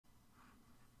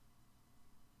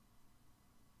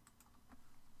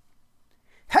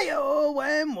Heyo,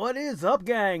 and what is up,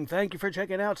 gang? Thank you for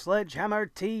checking out Sledgehammer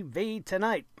TV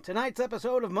tonight. Tonight's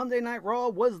episode of Monday Night Raw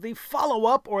was the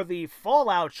follow-up, or the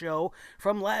fallout show,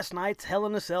 from last night's Hell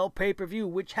in a Cell pay-per-view,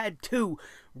 which had two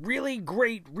really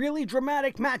great, really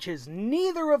dramatic matches.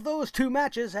 Neither of those two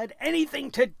matches had anything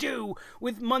to do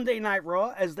with Monday Night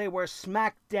Raw, as they were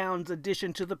SmackDown's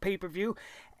addition to the pay-per-view,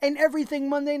 and everything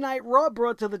Monday Night Raw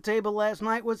brought to the table last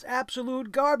night was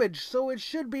absolute garbage, so it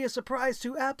should be a surprise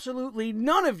to absolutely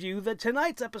none of you that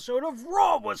tonight's episode of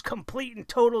Raw was complete and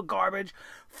total garbage,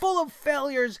 full of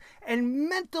failures and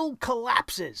mental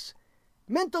collapses.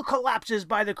 Mental collapses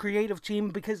by the creative team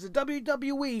because the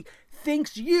WWE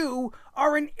thinks you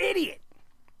are an idiot.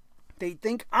 They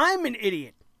think I'm an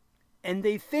idiot. And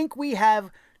they think we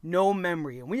have no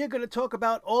memory. And we are going to talk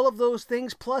about all of those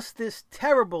things, plus this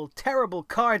terrible, terrible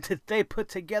card that they put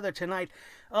together tonight,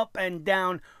 up and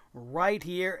down, right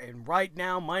here and right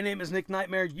now. My name is Nick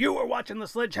Nightmare. You are watching the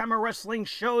Sledgehammer Wrestling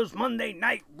Show's Monday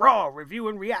Night Raw review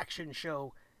and reaction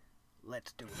show.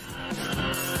 Let's do it.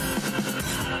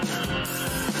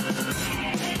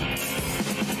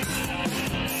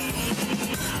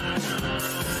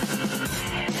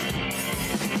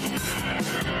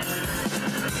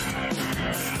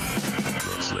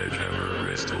 Sledgehammer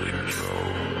Wrestling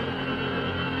Show.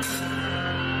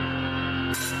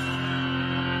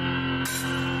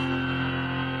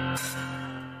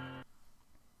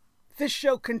 This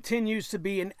show continues to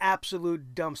be an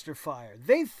absolute dumpster fire.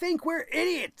 They think we're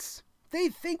idiots. They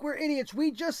think we're idiots.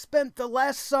 We just spent the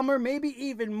last summer, maybe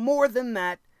even more than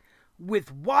that,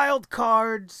 with wild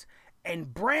cards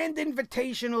and brand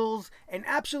invitationals and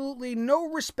absolutely no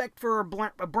respect for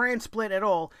a brand split at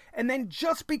all. And then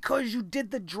just because you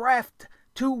did the draft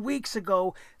 2 weeks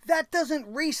ago, that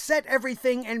doesn't reset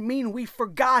everything and mean we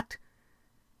forgot.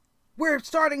 We're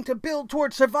starting to build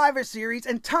towards Survivor Series,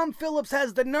 and Tom Phillips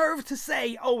has the nerve to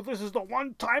say, oh, this is the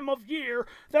one time of year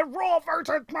that Raw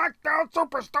versus SmackDown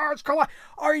superstars collide.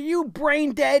 Are you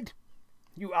brain dead?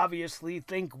 You obviously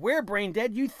think we're brain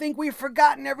dead. You think we've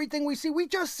forgotten everything we see. We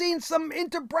just seen some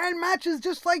inter-brand matches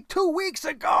just like 2 weeks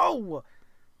ago.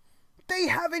 They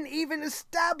haven't even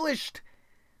established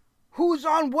who's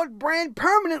on what brand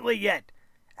permanently yet.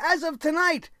 As of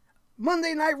tonight,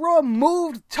 Monday Night Raw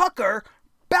moved Tucker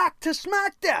back to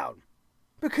SmackDown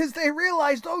because they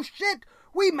realized, oh shit,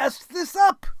 we messed this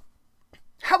up.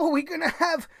 How are we going to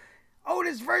have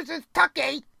Otis versus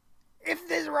Tucky if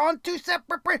they're on two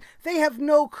separate brands? They have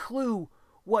no clue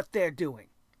what they're doing.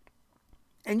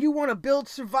 And you want to build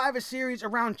Survivor Series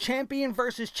around champion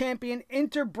versus champion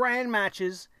inter-brand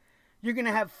matches. You're going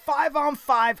to have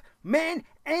 5-on-5 men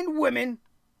and women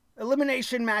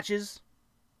elimination matches.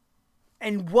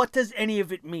 And what does any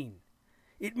of it mean?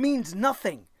 It means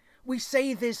nothing. We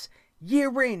say this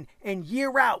year in and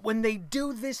year out when they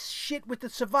do this shit with the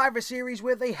Survivor Series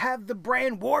where they have the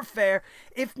brand warfare.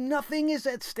 If nothing is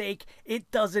at stake, it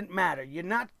doesn't matter. You're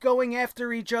not going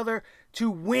after each other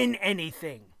to win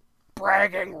anything.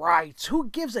 Bragging rights. Who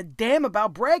gives a damn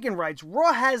about bragging rights?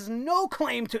 Raw has no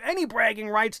claim to any bragging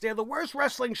rights. They're the worst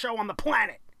wrestling show on the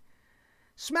planet.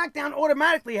 SmackDown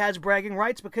automatically has bragging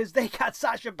rights because they got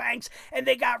Sasha Banks and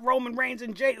they got Roman Reigns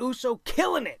and Jey Uso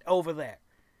killing it over there.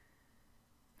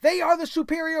 They are the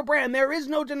superior brand. There is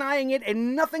no denying it,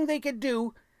 and nothing they could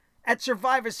do at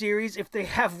Survivor Series if they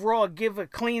have Raw give a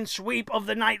clean sweep of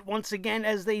the night once again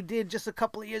as they did just a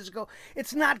couple of years ago.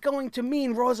 It's not going to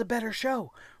mean Raw's a better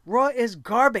show. Raw is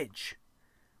garbage.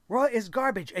 Raw is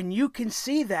garbage, and you can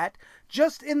see that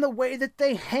just in the way that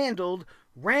they handled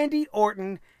Randy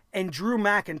Orton and Drew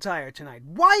McIntyre tonight.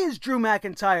 Why is Drew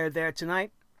McIntyre there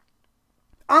tonight?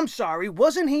 I'm sorry,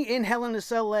 wasn't he in Hell in a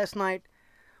Cell last night?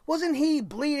 Wasn't he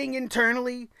bleeding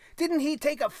internally? Didn't he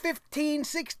take a 15,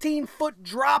 16-foot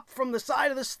drop from the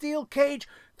side of the steel cage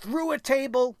through a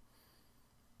table?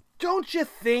 Don't you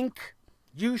think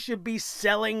you should be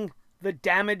selling the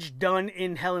damage done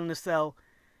in Hell in a Cell?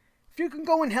 If you can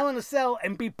go in Hell in a Cell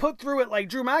and be put through it like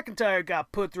Drew McIntyre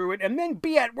got put through it, and then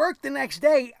be at work the next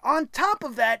day, on top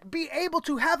of that, be able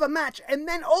to have a match, and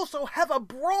then also have a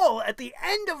brawl at the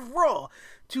end of Raw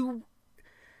to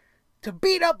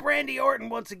beat up Randy Orton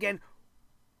once again,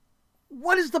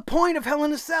 what is the point of Hell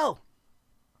in a Cell?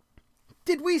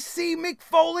 Did we see Mick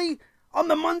Foley on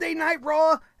the Monday Night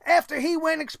Raw after he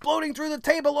went exploding through the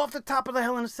table off the top of the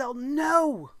Hell in a Cell?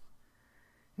 No.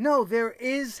 No, there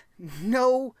is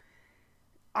no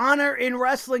honor in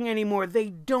wrestling anymore. They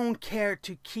don't care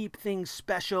to keep things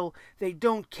special. They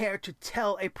don't care to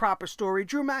tell a proper story.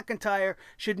 Drew McIntyre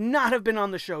should not have been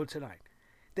on the show tonight.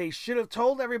 They should have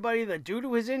told everybody that due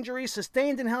to his injury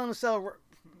sustained in Hell in a Cell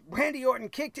Randy Orton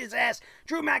kicked his ass.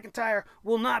 Drew McIntyre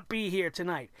will not be here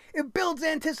tonight. It builds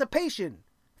anticipation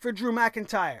for Drew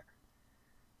McIntyre.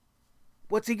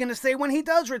 What's he going to say when he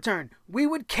does return? We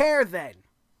would care then.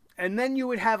 And then you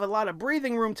would have a lot of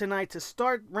breathing room tonight to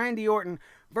start Randy Orton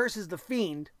versus The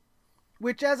Fiend,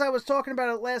 which, as I was talking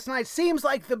about it last night, seems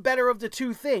like the better of the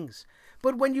two things.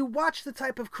 But when you watch the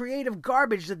type of creative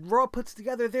garbage that Raw puts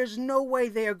together, there's no way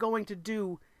they are going to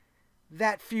do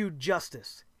that feud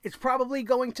justice. It's probably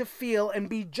going to feel and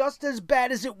be just as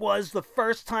bad as it was the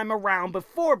first time around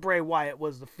before Bray Wyatt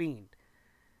was The Fiend.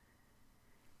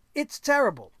 It's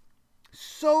terrible.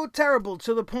 So terrible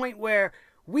to the point where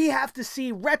we have to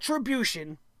see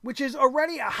Retribution, which is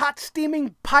already a hot,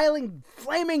 steaming, piling,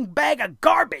 flaming bag of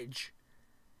garbage,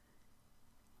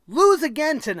 lose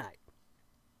again tonight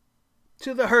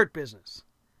to the Hurt Business.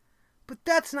 But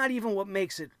that's not even what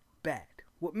makes it bad.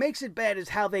 What makes it bad is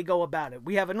how they go about it.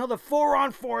 We have another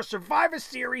 4-on-4 Survivor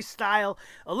Series style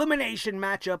elimination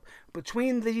matchup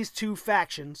between these two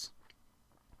factions.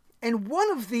 And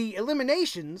one of the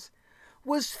eliminations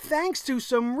was thanks to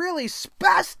some really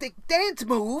spastic dance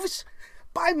moves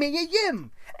by Mia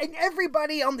Yim. And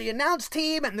everybody on the announce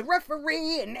team and the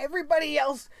referee and everybody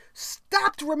else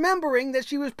stopped remembering that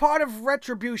she was part of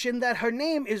Retribution, that her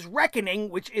name is Reckoning,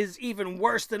 which is even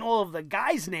worse than all of the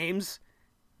guys' names,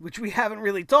 which we haven't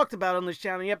really talked about on this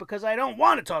channel yet because I don't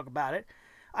want to talk about it.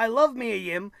 I love Mia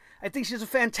Yim. I think she's a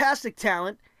fantastic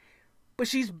talent, but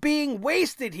she's being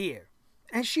wasted here.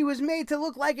 And she was made to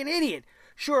look like an idiot.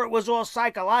 Sure, it was all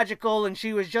psychological, and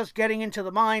she was just getting into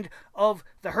the mind of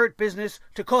the Hurt Business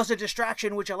to cause a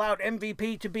distraction, which allowed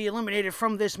MVP to be eliminated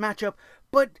from this matchup.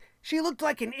 But she looked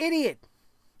like an idiot,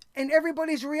 and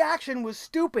everybody's reaction was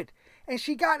stupid. And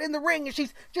she got in the ring, and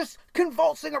she's just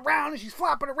convulsing around, and she's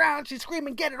flopping around, she's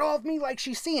screaming, "Get it off me," like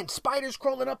she's seeing spiders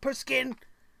crawling up her skin.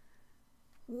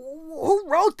 Who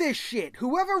wrote this shit?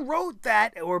 Whoever wrote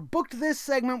that or booked this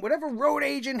segment, whatever road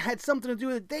agent had something to do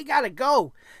with it, they gotta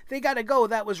go. They gotta go.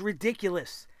 That was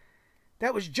ridiculous.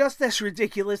 That was just as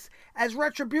ridiculous as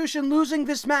Retribution losing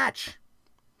this match.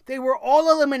 They were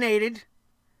all eliminated.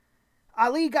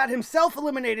 Ali got himself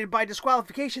eliminated by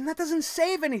disqualification. That doesn't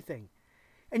save anything.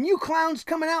 And you clowns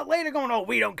coming out later going, "Oh,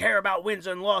 we don't care about wins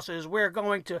and losses. We're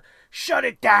going to shut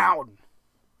it down."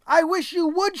 I wish you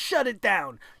would shut it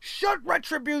down. Shut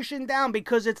Retribution down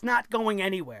because it's not going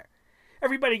anywhere.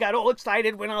 Everybody got all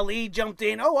excited when Ali jumped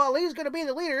in. "Oh, Ali's going to be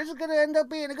the leader. This is going to end up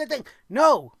being a good thing."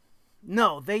 No,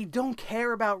 they don't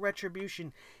care about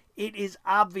Retribution. It is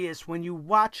obvious when you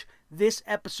watch this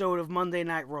episode of Monday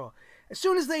Night Raw. As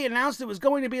soon as they announced it was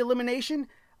going to be elimination,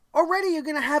 already you're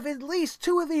going to have at least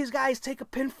 2 of these guys take a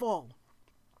pinfall.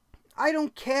 I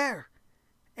don't care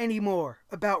anymore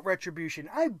about Retribution.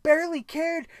 I barely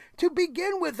cared to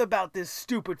begin with about this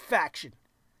stupid faction.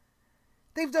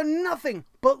 They've done nothing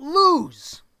but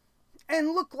lose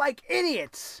and look like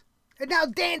idiots. And now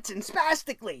dancing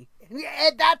spastically. And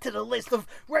add that to the list of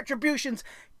Retribution's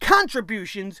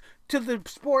contributions to the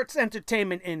sports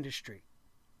entertainment industry.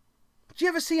 Did you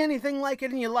ever see anything like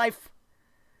it in your life?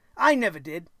 I never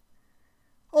did.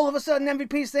 All of a sudden,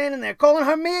 MVP standing there calling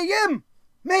her Mia Yim.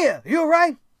 "Mia, you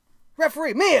alright?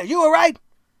 Referee, Mia, you alright?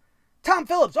 Tom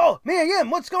Phillips, oh, Mia Yim,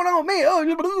 what's going on with Mia?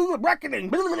 Oh, Reckoning."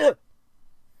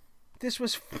 This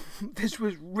was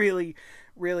really,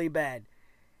 really bad.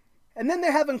 And then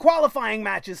they're having qualifying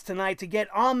matches tonight to get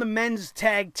on the men's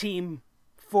tag team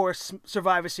for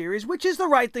Survivor Series, which is the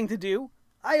right thing to do.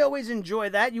 I always enjoy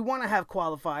that. You want to have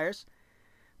qualifiers.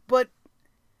 But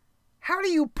how do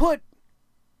you put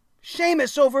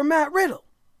Sheamus over Matt Riddle?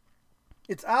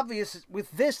 It's obvious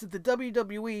with this that the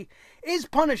WWE is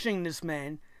punishing this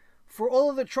man for all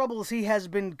of the troubles he has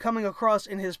been coming across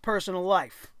in his personal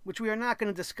life, which we are not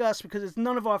going to discuss because it's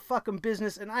none of our fucking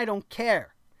business and I don't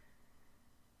care.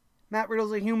 Matt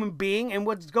Riddle's a human being, and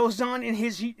what goes on in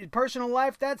his personal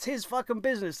life, that's his fucking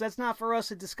business. That's not for us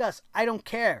to discuss. I don't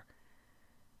care.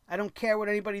 I don't care what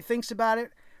anybody thinks about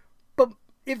it. But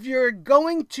if you're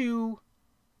going to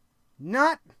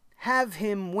not have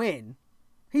him win,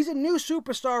 he's a new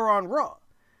superstar on Raw.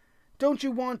 Don't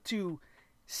you want to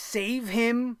save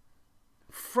him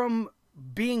from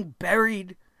being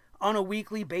buried on a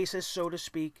weekly basis, so to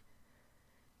speak?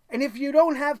 And if you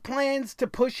don't have plans to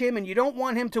push him and you don't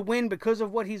want him to win because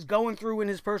of what he's going through in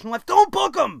his personal life, don't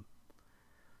book him!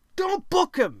 Don't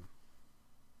book him!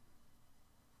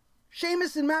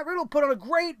 Sheamus and Matt Riddle put on a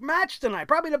great match tonight.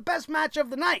 Probably the best match of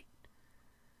the night.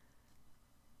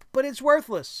 But it's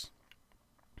worthless.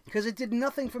 Because it did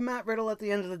nothing for Matt Riddle at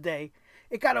the end of the day.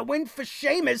 It got a win for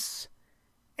Sheamus.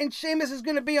 And Sheamus is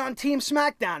going to be on Team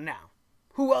SmackDown now.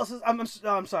 Who else is...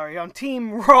 I'm sorry, on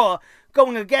Team Raw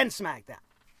going against SmackDown.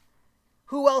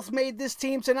 Who else made this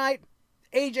team tonight?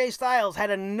 AJ Styles had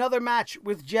another match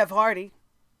with Jeff Hardy,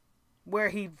 where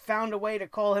he found a way to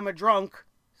call him a drunk,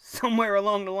 somewhere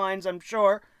along the lines, I'm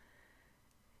sure.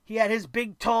 He had his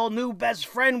big, tall, new best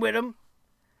friend with him.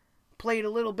 Played a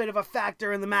little bit of a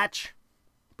factor in the match.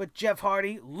 But Jeff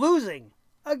Hardy losing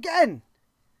again.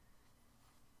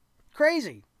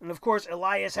 Crazy. And of course,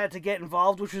 Elias had to get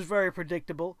involved, which was very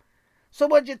predictable. So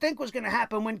what'd you think was going to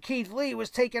happen when Keith Lee was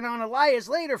taking on Elias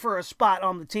later for a spot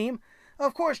on the team?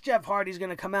 Of course, Jeff Hardy's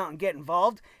going to come out and get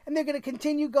involved, and they're going to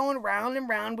continue going round and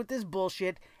round with this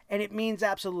bullshit, and it means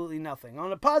absolutely nothing. On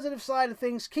the positive side of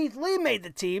things, Keith Lee made the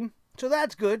team, so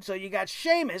that's good. So you got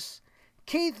Sheamus,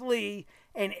 Keith Lee,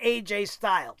 and AJ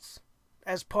Styles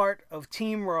as part of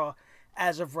Team Raw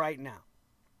as of right now.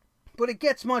 But it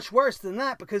gets much worse than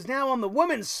that, because now on the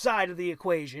women's side of the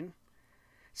equation,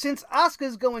 since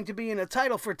Asuka's going to be in a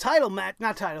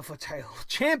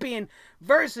champion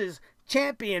versus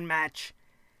champion match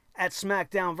at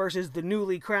SmackDown versus the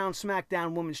newly crowned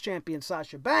SmackDown Women's Champion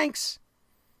Sasha Banks,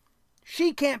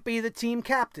 she can't be the team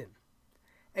captain.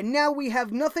 And now we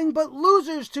have nothing but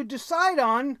losers to decide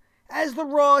on as the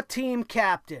Raw team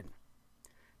captain.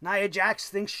 Nia Jax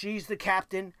thinks she's the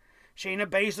captain. Shayna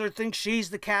Baszler thinks she's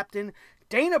the captain.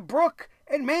 Dana Brooke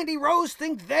and Mandy Rose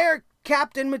think they're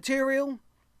captain material.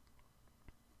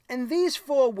 And these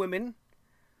four women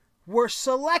were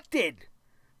selected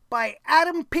by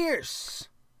Adam Pearce,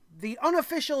 the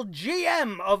unofficial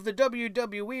GM of the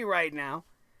WWE right now,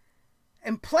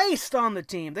 and placed on the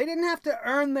team. They didn't have to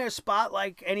earn their spot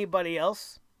like anybody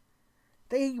else.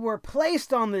 They were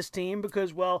placed on this team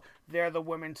because, well, they're the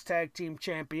women's tag team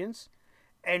champions.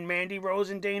 And Mandy Rose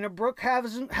and Dana Brooke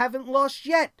haven't lost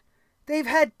yet. They've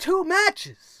had 2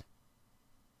 matches.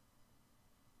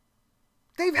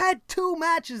 They've had 2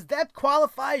 matches. That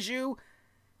qualifies you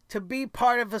to be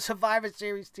part of a Survivor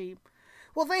Series team.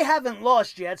 Well, they haven't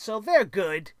lost yet, so they're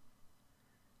good.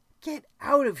 Get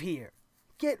out of here.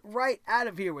 Get right out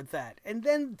of here with that. And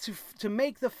then to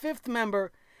make the 5th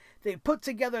member, they put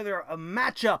together a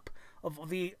matchup of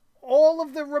all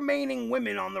of the remaining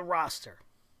women on the roster.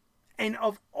 And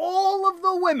of all of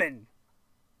the women,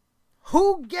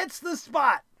 who gets the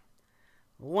spot?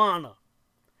 Lana.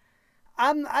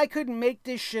 I couldn't make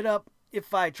this shit up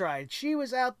if I tried. She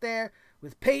was out there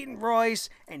with Peyton Royce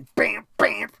and bam,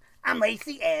 bam, I'm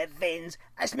Lacey Evans.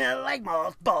 I smell like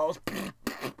mothballs.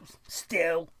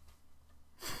 Still.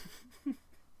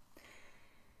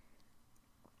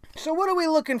 So what are we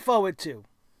looking forward to?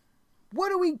 What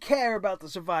do we care about the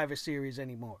Survivor Series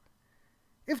anymore?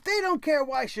 If they don't care,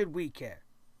 why should we care?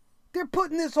 They're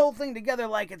putting this whole thing together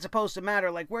like it's supposed to matter,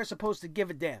 like we're supposed to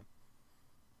give a damn.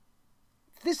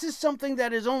 This is something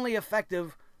that is only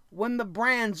effective when the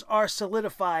brands are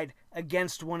solidified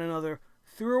against one another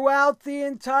throughout the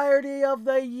entirety of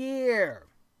the year.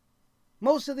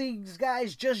 Most of these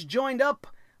guys just joined up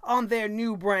on their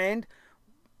new brand,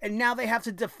 and now they have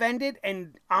to defend it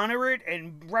and honor it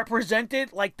and represent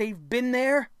it like they've been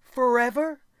there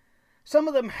forever. Some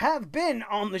of them have been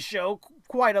on the show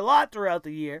quite a lot throughout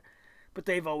the year, but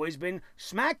they've always been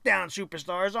SmackDown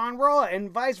superstars on Raw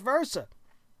and vice versa.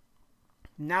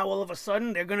 Now all of a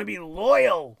sudden they're going to be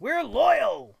loyal. We're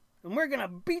loyal. And we're going to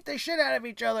beat the shit out of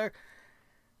each other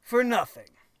for nothing.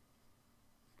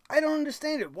 I don't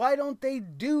understand it. Why don't they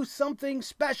do something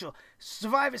special?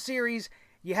 Survivor Series,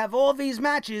 you have all these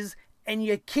matches and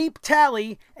you keep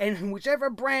tally, and whichever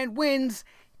brand wins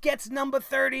gets number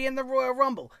 30 in the Royal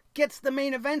Rumble, gets the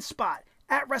main event spot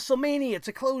at WrestleMania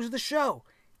to close the show.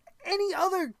 Any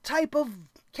other type of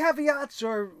caveats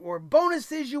or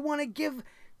bonuses you want to give,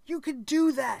 you could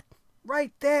do that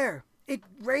right there. It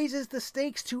raises the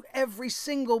stakes to every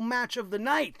single match of the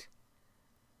night.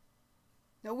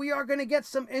 Now, we are going to get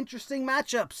some interesting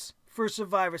matchups for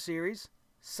Survivor Series.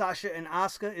 Sasha and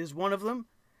Asuka is one of them.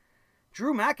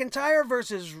 Drew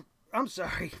McIntyre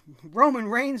Roman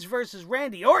Reigns versus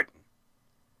Randy Orton.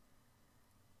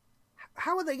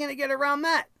 How are they going to get around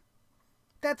that?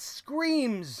 That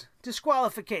screams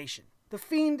disqualification. The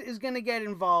Fiend is going to get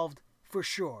involved for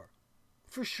sure.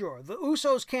 For sure. The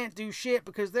Usos can't do shit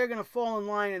because they're going to fall in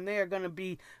line and they are going to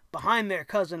be behind their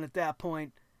cousin at that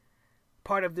point.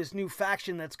 Part of this new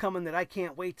faction that's coming that I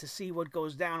can't wait to see what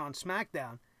goes down on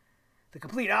SmackDown. The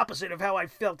complete opposite of how I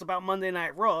felt about Monday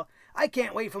Night Raw. I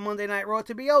can't wait for Monday Night Raw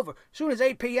to be over. As soon as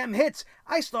 8 p.m. hits,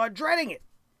 I start dreading it.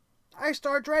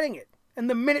 And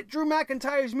the minute Drew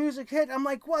McIntyre's music hit, I'm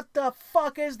like, what the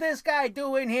fuck is this guy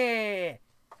doing here?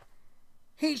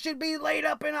 He should be laid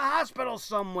up in a hospital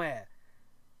somewhere.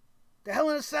 The Hell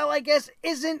in a Cell, I guess,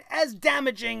 isn't as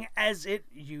damaging as it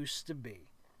used to be.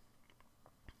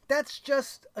 That's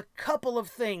just a couple of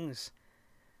things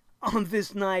on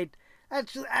this night.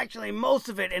 Actually, most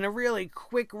of it in a really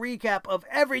quick recap of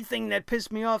everything that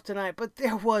pissed me off tonight. But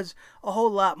there was a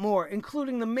whole lot more,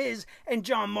 including The Miz and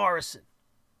John Morrison.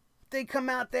 They come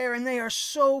out there and they are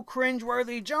so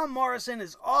cringeworthy. John Morrison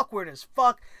is awkward as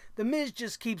fuck. The Miz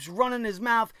just keeps running his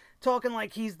mouth, talking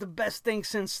like he's the best thing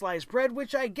since sliced bread,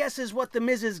 which I guess is what The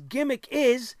Miz's gimmick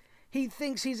is. He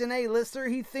thinks he's an A-lister,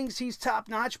 he thinks he's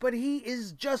top-notch, but he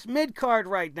is just mid-card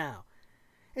right now.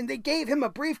 And they gave him a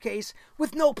briefcase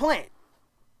with no plan.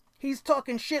 He's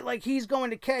talking shit like he's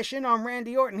going to cash in on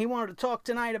Randy Orton. He wanted to talk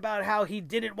tonight about how he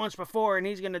did it once before and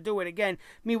he's going to do it again.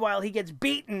 Meanwhile, he gets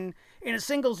beaten in a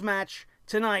singles match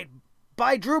tonight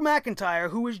by Drew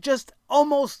McIntyre, who was just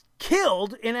almost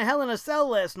killed in a Hell in a Cell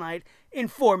last night in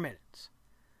 4 minutes.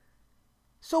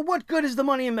 So what good is the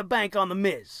Money in the Bank on The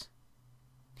Miz?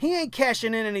 He ain't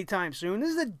cashing in anytime soon. This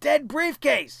is a dead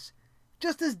briefcase.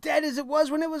 Just as dead as it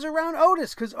was when it was around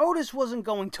Otis, because Otis wasn't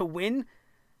going to win,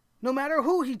 no matter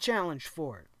who he challenged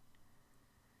for it.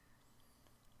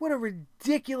 What a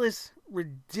ridiculous,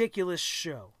 ridiculous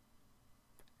show.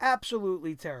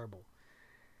 Absolutely terrible.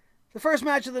 The first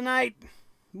match of the night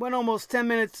went almost 10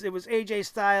 minutes. It was AJ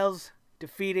Styles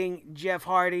defeating Jeff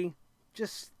Hardy.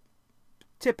 Just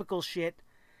typical shit.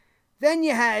 Then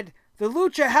you had the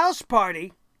Lucha House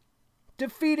Party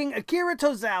defeating Akira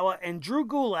Tozawa and Drew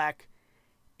Gulak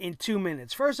in 2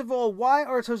 minutes. First of all, why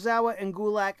are Tozawa and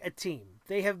Gulak a team?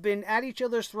 They have been at each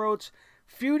other's throats,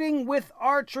 feuding with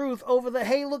R-Truth over the,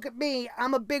 hey, look at me,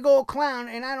 I'm a big old clown,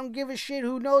 and I don't give a shit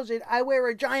who knows it. I wear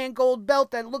a giant gold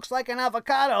belt that looks like an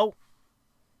avocado.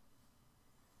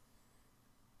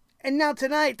 And now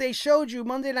tonight, they showed you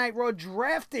Monday Night Raw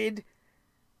drafted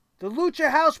the Lucha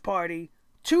House Party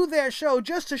to their show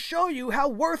just to show you how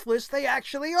worthless they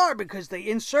actually are, because they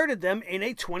inserted them in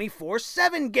a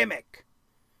 24/7 gimmick.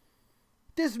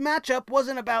 This matchup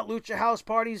wasn't about Lucha House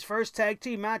Party's first tag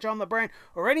team match on the brand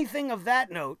or anything of that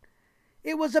note.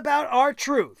 It was about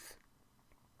R-Truth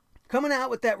coming out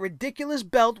with that ridiculous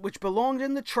belt which belonged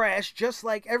in the trash, just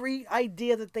like every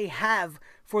idea that they have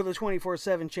for the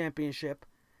 24/7 championship.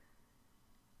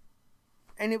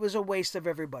 And it was a waste of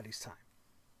everybody's time.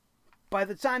 By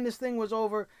the time this thing was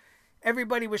over,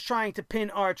 everybody was trying to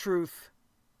pin R-Truth.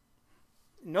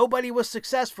 Nobody was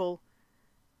successful.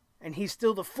 And he's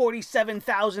still the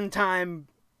 47,000 time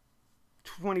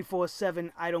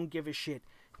 24/7 I don't give a shit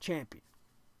champion.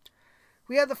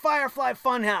 We had the Firefly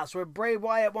Funhouse where Bray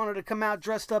Wyatt wanted to come out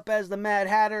dressed up as the Mad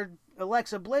Hatter.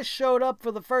 Alexa Bliss showed up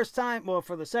for the first time, well,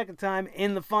 for the second time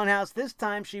in the Funhouse. This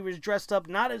time she was dressed up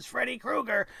not as Freddy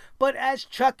Krueger, but as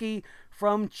Chucky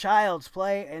from Child's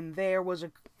Play. And there was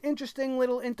an interesting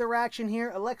little interaction here.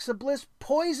 Alexa Bliss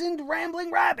poisoned Rambling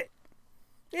Rabbit.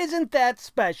 Isn't that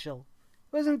special?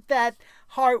 Wasn't that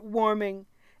heartwarming?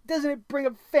 Doesn't it bring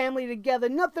a family together?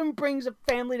 Nothing brings a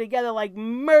family together like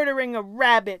murdering a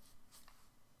rabbit.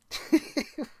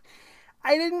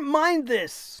 I didn't mind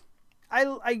this. I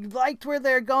liked where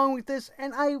they're going with this,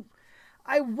 and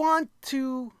I want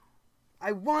to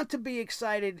be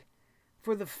excited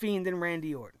for the Fiend and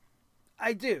Randy Orton.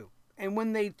 I do. And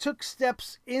when they took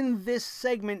steps in this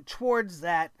segment towards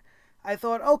that, I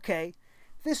thought, okay,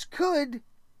 this could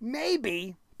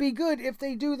maybe be good if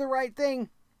they do the right thing,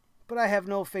 but I have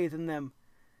no faith in them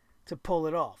to pull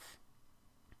it off.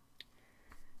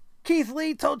 Keith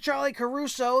Lee told Charlie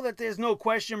Caruso that there's no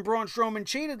question Braun Strowman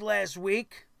cheated last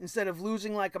week instead of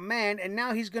losing like a man, and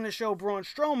now he's going to show Braun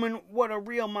Strowman what a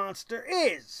real monster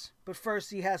is. But first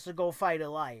he has to go fight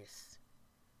Elias.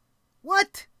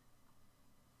 What?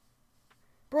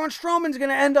 Braun Strowman's going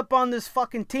to end up on this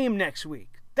fucking team next week.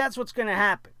 That's what's going to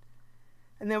happen.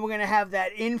 And then we're going to have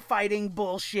that infighting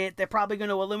bullshit. They're probably going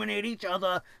to eliminate each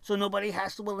other, so nobody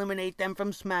has to eliminate them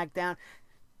from SmackDown.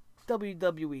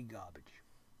 WWE garbage.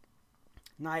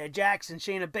 Nia Jax and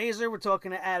Shayna Baszler were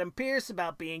talking to Adam Pearce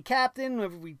about being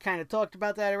captain. We kind of talked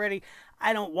about that already.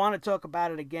 I don't want to talk about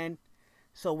it again,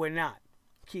 so we're not.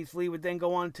 Keith Lee would then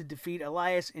go on to defeat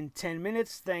Elias in 10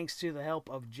 minutes, thanks to the help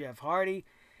of Jeff Hardy,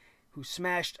 who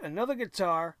smashed another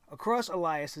guitar across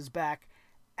Elias's back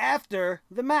after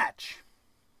the match.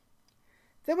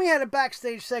 Then we had a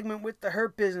backstage segment with the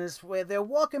Hurt Business where they're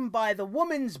walking by the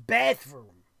woman's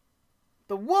bathroom.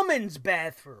 The woman's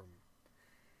bathroom.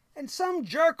 And some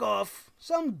jerk-off,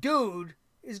 some dude,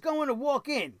 is going to walk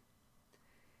in.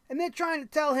 And they're trying to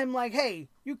tell him, like, hey,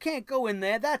 you can't go in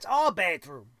there. That's our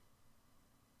bathroom.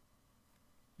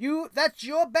 That's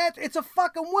your bathroom. It's a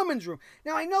fucking women's room.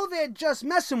 Now, I know they're just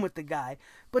messing with the guy,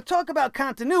 but talk about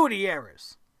continuity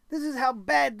errors. This is how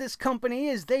bad this company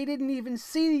is. They didn't even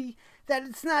see that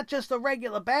it's not just a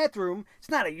regular bathroom. It's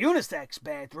not a unisex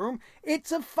bathroom.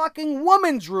 It's a fucking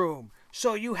woman's room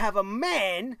So you have a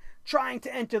man trying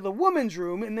to enter the women's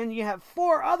room, and then you have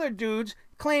 4 other dudes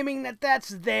claiming that that's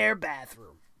their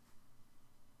bathroom.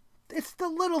 It's the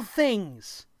little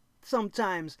things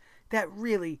sometimes that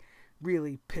really,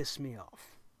 really piss me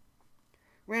off.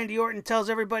 Randy Orton tells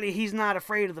everybody he's not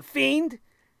afraid of the Fiend.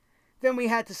 Then we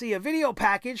had to see a video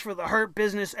package for the Hurt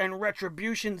Business and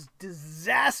Retribution's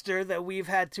disaster that we've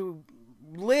had to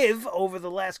live over the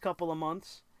last couple of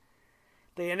months.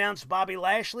 They announced Bobby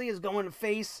Lashley is going to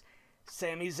face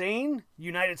Sami Zayn,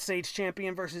 United States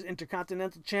Champion versus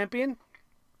Intercontinental Champion.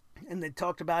 And they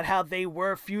talked about how they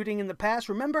were feuding in the past.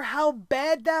 Remember how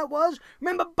bad that was?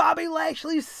 Remember Bobby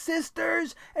Lashley's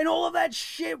sisters and all of that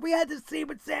shit we had to see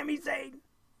with Sami Zayn?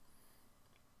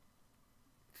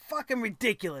 Fucking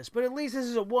ridiculous. But at least this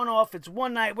is a one-off. It's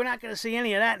one night. We're not going to see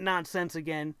any of that nonsense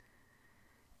again.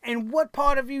 And what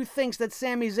part of you thinks that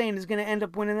Sami Zayn is going to end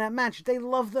up winning that match? They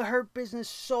love the Hurt Business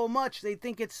so much. They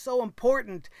think it's so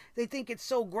important. They think it's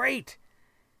so great.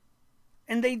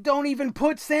 And they don't even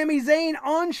put Sami Zayn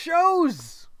on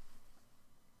shows.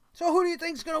 So who do you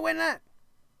think's going to win that?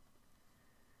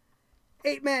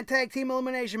 8-man tag team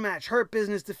elimination match. Hurt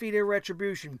Business defeated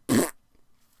Retribution.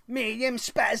 Me and him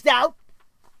spazzed out.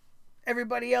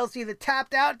 Everybody else either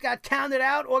tapped out, got counted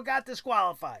out, or got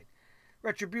disqualified.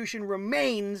 Retribution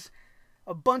remains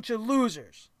a bunch of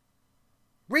losers.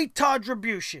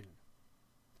 Retardribution.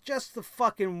 Just the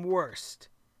fucking worst.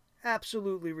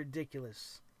 Absolutely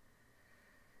ridiculous.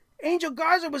 Angel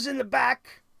Garza was in the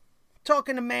back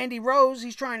talking to Mandy Rose.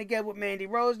 He's trying to get with Mandy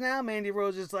Rose now. Mandy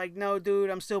Rose is like, no, dude,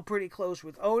 I'm still pretty close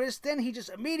with Otis. Then he just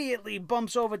immediately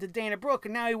bumps over to Dana Brooke,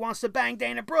 and now he wants to bang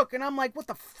Dana Brooke. And I'm like, what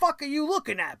the fuck are you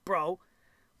looking at, bro?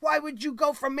 Why would you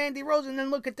go from Mandy Rose and then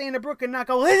look at Dana Brooke and not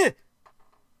go, eh?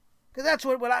 Because that's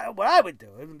what I would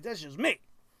do. That's just me.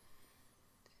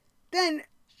 Then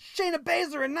Shayna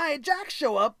Baszler and Nia Jax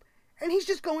show up, and he's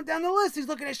just going down the list. He's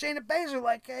looking at Shayna Baszler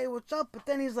like, hey, what's up? But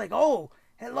then he's like, oh,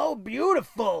 hello,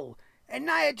 beautiful. And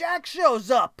Nia Jax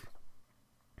shows up.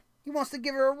 He wants to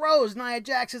give her a rose. Nia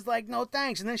Jax is like, no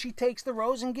thanks. And then she takes the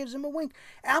rose and gives him a wink.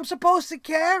 And I'm supposed to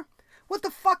care? What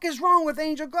the fuck is wrong with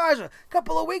Angel Garza? A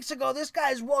couple of weeks ago, this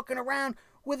guy's walking around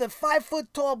with a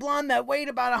 5-foot-tall blonde that weighed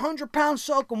about 100 pounds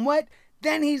soaking wet.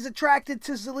 Then he's attracted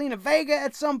to Zelina Vega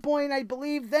at some point, I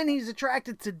believe. Then he's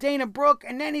attracted to Dana Brooke.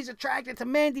 And then he's attracted to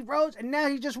Mandy Rose. And now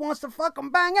he just wants to fucking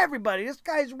bang everybody. This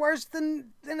guy's worse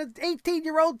than an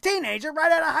 18-year-old teenager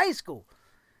right out of high school.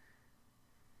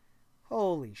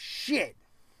 Holy shit.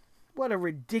 What a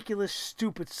ridiculous,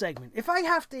 stupid segment. If I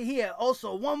have to hear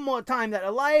also one more time that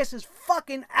Elias's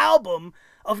fucking album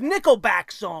of Nickelback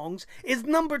songs is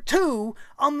number 2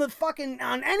 on the fucking,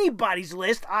 on anybody's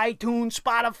list, iTunes,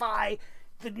 Spotify,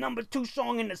 the number 2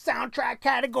 song in the soundtrack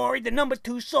category, the number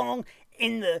 2 song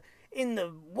in the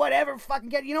whatever fucking,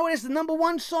 you know what is the number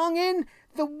 1 song in?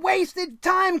 The Wasted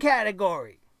Time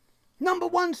category. Number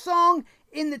 1 song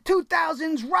in the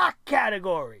 2000s rock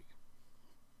category.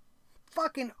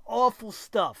 Fucking awful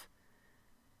stuff.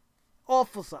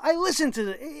 Awful stuff. I listen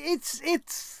to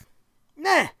it's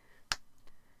nah.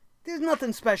 There's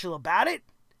nothing special about it.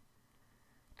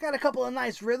 Got a couple of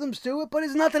nice rhythms to it, but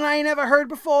it's nothing I ain't ever heard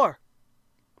before.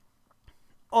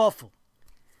 Awful.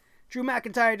 Drew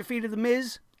McIntyre defeated The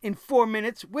Miz in 4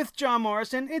 minutes with John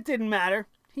Morrison. It didn't matter.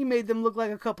 He made them look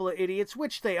like a couple of idiots,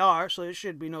 which they are, so there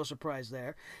should be no surprise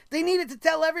there. They needed to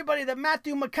tell everybody that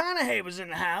Matthew McConaughey was in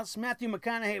the house. Matthew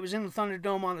McConaughey was in the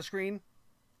Thunderdome on the screen.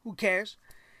 Who cares?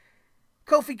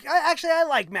 I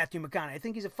like Matthew McConaughey. I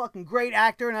think he's a fucking great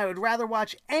actor, and I would rather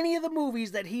watch any of the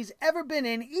movies that he's ever been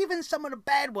in, even some of the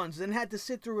bad ones, than had to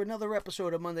sit through another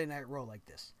episode of Monday Night Raw like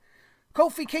this.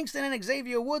 Kofi Kingston and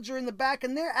Xavier Woods are in the back,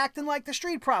 and they're acting like the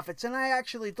Street Profits. And I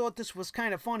actually thought this was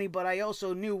kind of funny, but I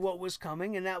also knew what was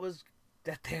coming, and that was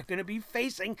that they're going to be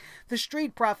facing the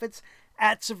Street Profits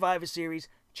at Survivor Series,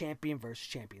 champion versus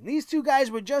champion. These two guys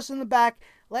were just in the back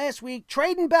last week,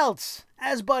 trading belts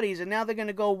as buddies, and now they're going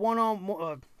to go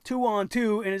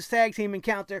 2-on-2 in his tag team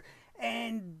encounter.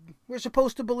 And we're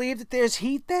supposed to believe that there's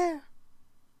heat there.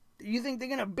 You think they're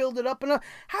going to build it up enough?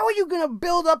 How are you going to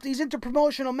build up these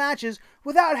interpromotional matches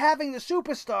without having the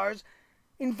superstars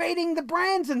invading the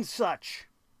brands and such?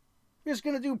 You're just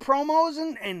going to do promos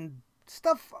and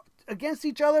stuff against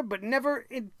each other, but never...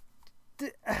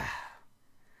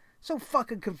 So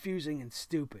fucking confusing and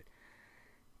stupid.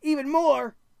 Even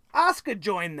more, Asuka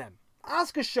joined them.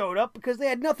 Asuka showed up because they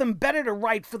had nothing better to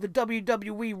write for the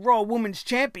WWE Raw Women's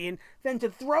Champion than to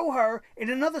throw her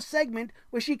in another segment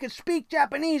where she could speak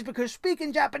Japanese, because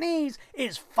speaking Japanese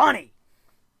is funny.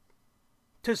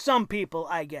 To some people,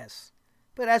 I guess.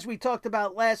 But as we talked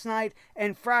about last night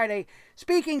and Friday,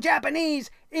 speaking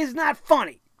Japanese is not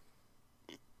funny.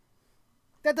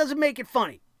 That doesn't make it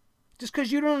funny. Just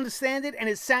because you don't understand it and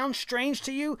it sounds strange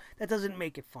to you, that doesn't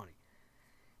make it funny.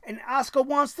 And Asuka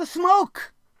wants the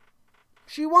smoke.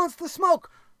 She wants the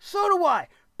smoke. So do I.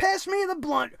 Pass me the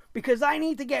blunt because I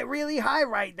need to get really high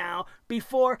right now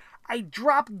before I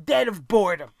drop dead of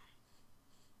boredom.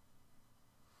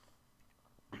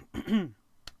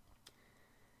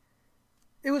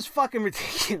 It was fucking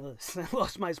ridiculous. I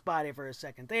lost my spot here for a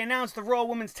second. They announced the Raw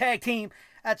Women's Tag Team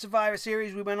at Survivor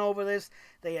Series. We went over this.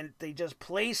 They just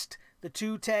placed the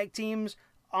 2 tag teams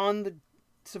on the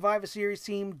Survivor Series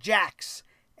team. Jax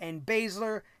and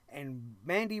Baszler and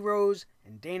Mandy Rose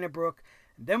and Dana Brooke.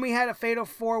 And then we had a fatal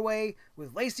 4-way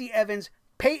with Lacey Evans,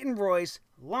 Peyton Royce,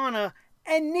 Lana,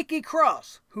 and Nikki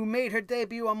Cross, who made her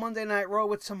debut on Monday Night Raw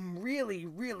with some really,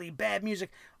 really bad music.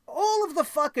 All of the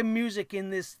fucking music in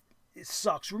this, it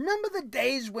sucks. Remember the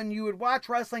days when you would watch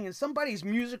wrestling and somebody's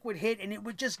music would hit and it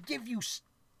would just give you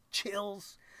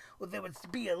chills? Or there would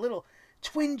be a little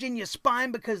twinge in your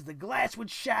spine because the glass would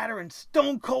shatter and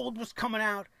Stone Cold was coming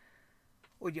out?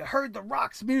 Or you heard The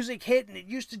Rock's music hit and it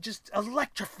used to just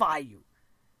electrify you?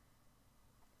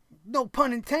 No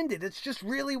pun intended, it's just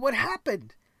really what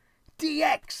happened.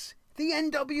 DX, the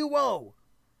NWO,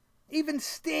 even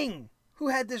Sting, who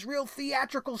had this real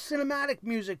theatrical cinematic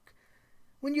music.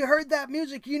 When you heard that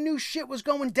music, you knew shit was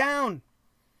going down.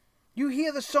 You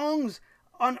hear the songs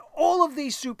on all of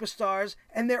these superstars,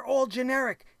 and they're all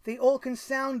generic. They all can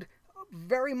sound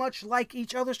very much like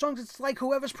each other's songs. It's like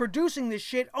whoever's producing this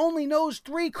shit only knows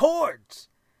 3 chords.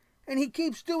 And he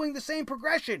keeps doing the same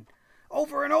progression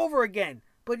over and over again,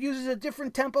 but uses a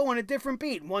different tempo and a different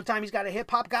beat. One time he's got a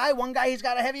hip-hop guy, one guy he's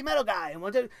got a heavy metal guy,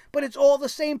 but it's all the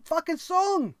same fucking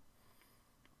song.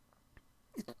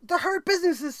 The Hurt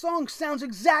Business's song sounds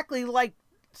exactly like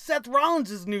Seth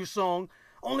Rollins' new song,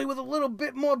 only with a little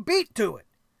bit more beat to it.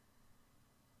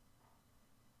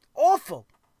 Awful.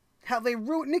 How they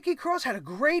ruined... Nikki Cross had a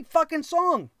great fucking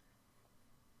song.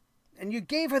 And you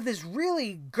gave her this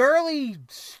really girly,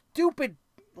 stupid,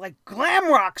 like glam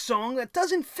rock song that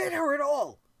doesn't fit her at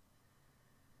all.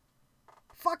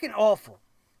 Fucking awful.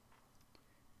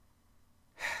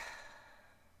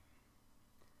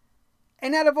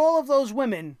 And out of all of those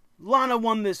women, Lana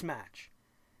won this match.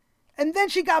 And then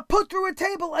she got put through a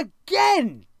table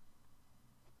again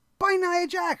by Nia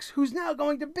Jax, who's now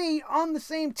going to be on the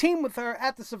same team with her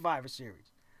at the Survivor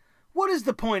Series. What is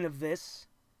the point of this?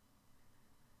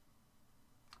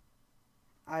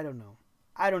 I don't know.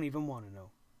 I don't even want to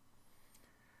know.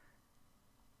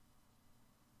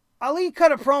 Ali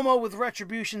cut a promo with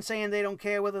Retribution saying they don't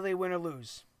care whether they win or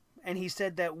lose. And he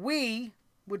said that we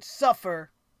would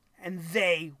suffer and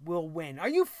they will win. Are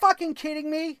you fucking kidding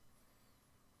me?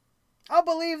 I'll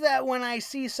believe that when I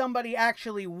see somebody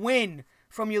actually win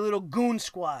from your little goon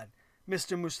squad,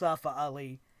 Mr. Mustafa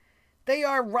Ali. They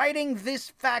are writing this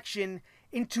faction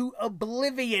into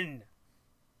oblivion.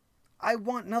 I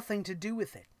want nothing to do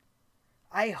with it.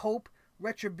 I hope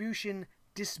Retribution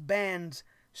disbands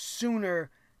sooner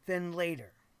than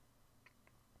later.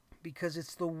 Because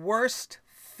it's the worst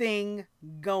thing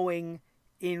going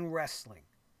in wrestling.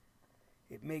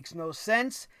 It makes no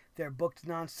sense. They're booked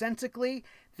nonsensically.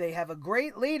 They have a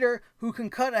great leader who can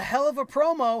cut a hell of a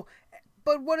promo.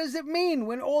 But what does it mean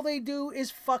when all they do is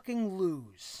fucking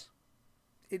lose?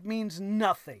 It means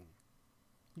nothing.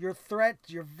 Your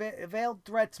veiled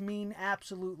threats mean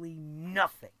absolutely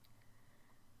nothing.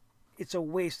 It's a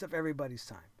waste of everybody's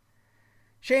time.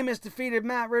 Sheamus defeated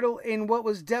Matt Riddle in what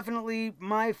was definitely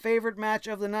my favorite match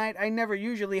of the night. I never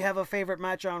usually have a favorite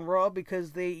match on Raw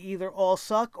because they either all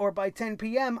suck or by 10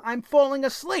 p.m. I'm falling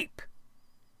asleep.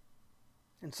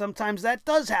 And sometimes that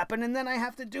does happen and then I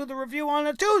have to do the review on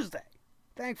a Tuesday.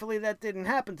 Thankfully that didn't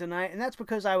happen tonight, and that's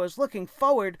because I was looking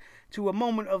forward to a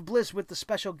moment of bliss with the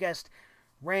special guest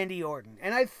Randy Orton.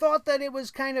 And I thought that it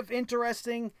was kind of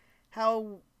interesting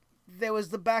how there was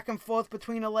the back and forth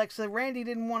between Alexa. Randy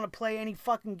didn't want to play any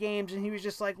fucking games, and he was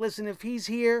just like, listen, if he's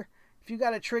here, if you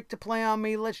got a trick to play on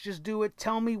me, let's just do it.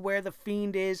 Tell me where the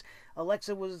Fiend is.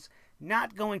 Alexa was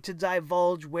not going to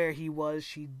divulge where he was.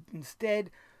 She instead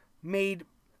made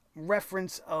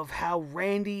reference of how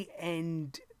Randy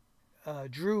and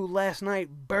Drew last night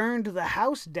burned the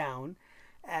house down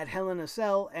at Hell in a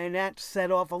Cell, and that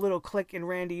set off a little click in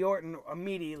Randy Orton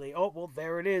immediately. Oh, well,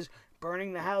 there it is.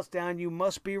 Burning the house down. You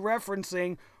must be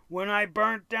referencing when I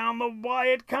burnt down the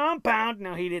Wyatt compound.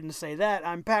 Now, he didn't say that.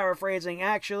 I'm paraphrasing,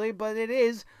 actually, but it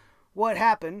is what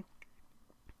happened.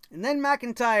 And then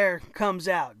McIntyre comes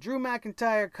out. Drew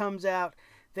McIntyre comes out.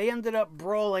 They ended up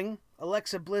brawling.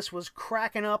 Alexa Bliss was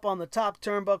cracking up on the top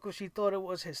turnbuckle. She thought it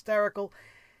was hysterical.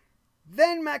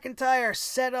 Then McIntyre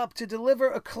set up to deliver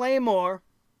a Claymore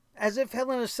as if Hell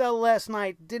in a Cell last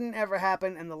night didn't ever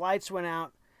happen and the lights went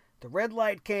out. The red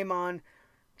light came on.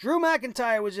 Drew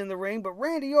McIntyre was in the ring, but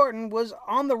Randy Orton was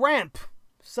on the ramp.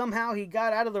 Somehow he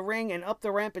got out of the ring and up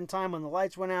the ramp in time when the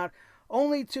lights went out,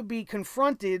 only to be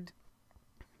confronted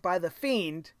by the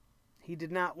Fiend. He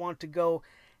did not want to go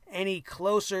any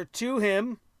closer to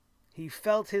him. He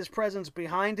felt his presence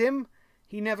behind him.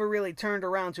 He never really turned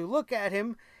around to look at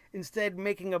him, instead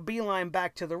making a beeline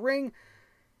back to the ring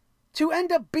to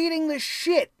end up beating the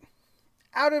shit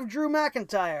out of Drew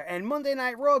McIntyre. And Monday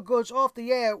Night Raw goes off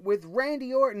the air with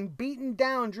Randy Orton beating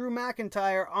down Drew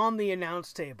McIntyre on the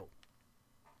announce table.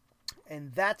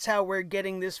 And that's how we're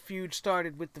getting this feud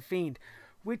started with the Fiend,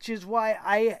 which is why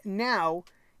I now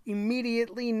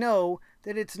immediately know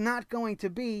that it's not going to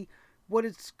be what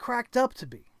it's cracked up to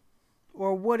be,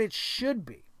 or what it should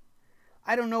be.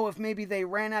 I don't know if maybe they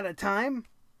ran out of time,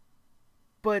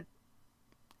 but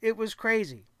it was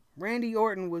crazy. Randy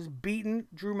Orton was beating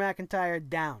Drew McIntyre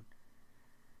down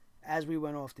as we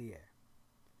went off the air.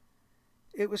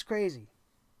 It was crazy.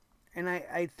 And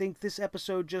I think this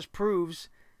episode just proves,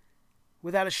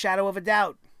 without a shadow of a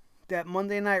doubt, that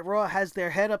Monday Night Raw has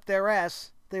their head up their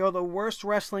ass. They are the worst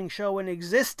wrestling show in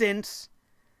existence.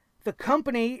 The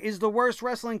company is the worst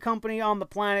wrestling company on the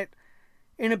planet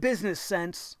in a business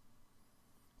sense,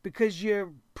 because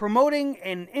you're promoting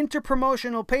an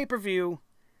interpromotional pay-per-view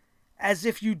as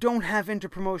if you don't have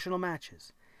interpromotional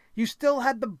matches. You still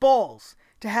had the balls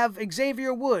to have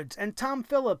Xavier Woods and Tom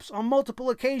Phillips on multiple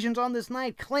occasions on this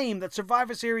night claim that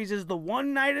Survivor Series is the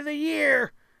one night of the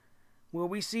year where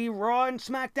we see Raw and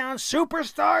SmackDown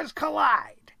superstars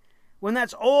collide, when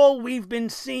that's all we've been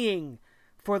seeing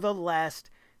for the last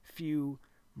few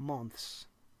months.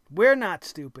 We're not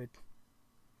stupid.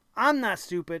 I'm not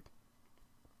stupid.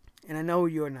 And I know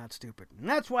you're not stupid. And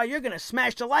that's why you're going to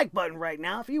smash the like button right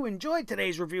now. If you enjoyed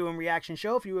today's review and reaction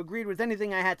show, if you agreed with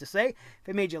anything I had to say, if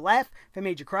it made you laugh, if it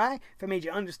made you cry, if it made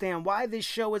you understand why this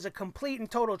show is a complete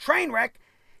and total train wreck,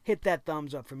 hit that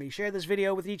thumbs up for me. Share this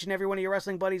video with each and every one of your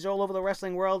wrestling buddies all over the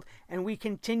wrestling world. And we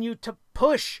continue to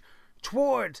push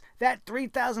towards that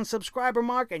 3,000 subscriber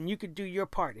mark. And you could do your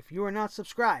part. If you are not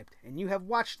subscribed and you have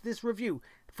watched this review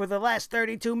for the last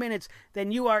 32 minutes, then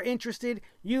you are interested,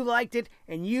 you liked it,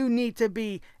 and you need to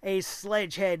be a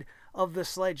sledgehead of the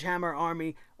Sledgehammer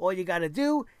Army. All you got to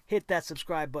do, hit that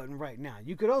subscribe button right now.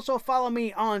 You could also follow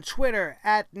me on Twitter,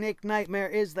 @NickNightmare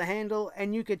is the handle,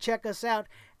 and you could check us out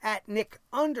at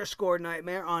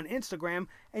 @Nick_Nightmare on Instagram,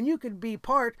 and you could be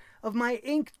part of my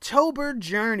Inktober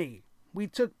journey. We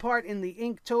took part in the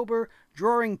Inktober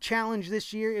drawing challenge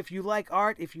this year. If you like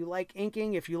art, if you like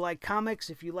inking, if you like comics,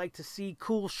 if you like to see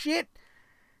cool shit,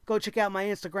 go check out my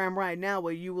Instagram right now,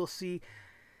 where you will see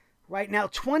right now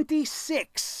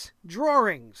 26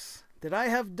 drawings that I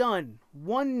have done,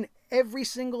 one every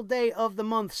single day of the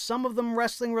month. Some of them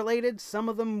wrestling related, some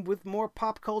of them with more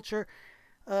pop culture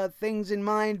things in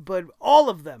mind, but all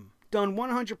of them done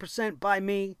 100% by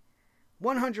me,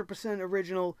 100%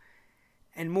 original,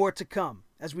 and more to come,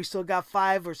 as we still got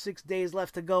 5 or 6 days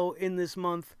left to go in this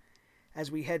month as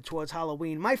we head towards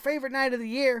Halloween. My favorite night of the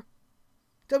year,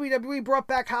 WWE brought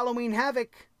back Halloween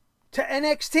Havoc to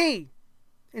NXT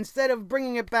instead of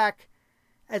bringing it back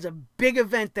as a big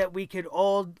event that we could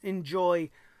all enjoy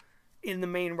in the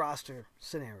main roster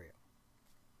scenario.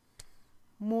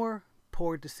 More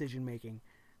poor decision making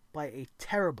by a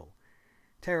terrible,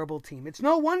 terrible team. It's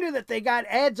no wonder that they got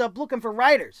ads up looking for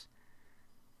writers.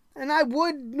 And I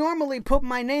would normally put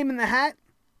my name in the hat,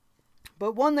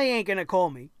 but one, they ain't going to call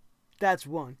me. That's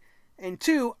one. And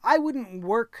two, I wouldn't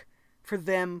work for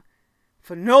them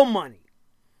for no money.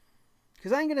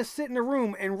 Because I ain't going to sit in a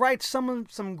room and write some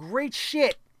great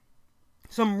shit,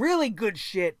 some really good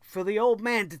shit, for the old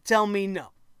man to tell me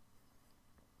no.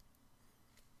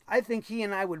 I think he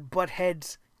and I would butt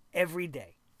heads every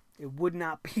day. It would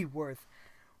not be worth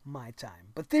my time.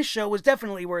 But this show is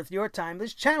definitely worth your time.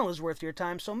 This channel is worth your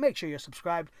time, so make sure you're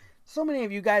subscribed. So many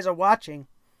of you guys are watching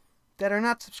that are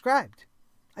not subscribed.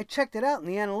 I checked it out in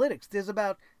the analytics. There's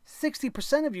about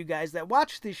 60% of you guys that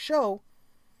watch this show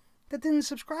that didn't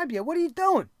subscribe yet. What are you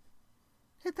doing?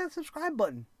 Hit that subscribe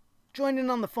button. Join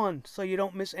in on the fun so you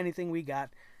don't miss anything we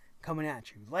got coming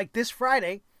at you. Like this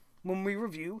Friday when we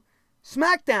review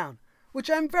SmackDown, which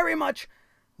I'm very much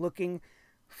looking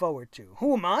forward to.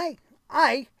 Who am I?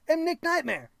 I am Nick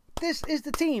Nightmare. This is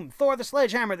the team. Thor the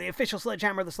Sledgehammer, the official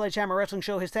Sledgehammer, the Sledgehammer Wrestling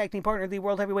Show, his tag team partner, the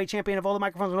World Heavyweight Champion of all the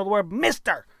microphones in all the world,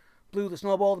 Mr. Blue the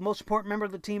Snowball, the most important member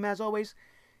of the team, as always.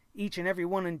 Each and every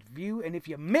one of you. And if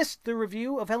you missed the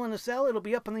review of Hell in a Cell, it'll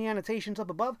be up in the annotations up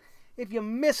above. If you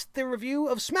missed the review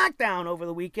of SmackDown over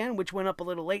the weekend, which went up a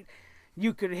little late,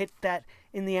 you could hit that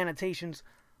in the annotations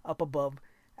up above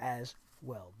as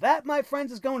well. That, my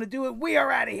friends, is going to do it. We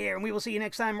are out of here, and we will see you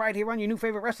next time right here on your new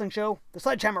favorite wrestling show, the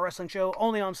Sledgehammer Wrestling Show,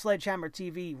 only on Sledgehammer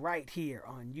TV right here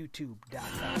on YouTube.com.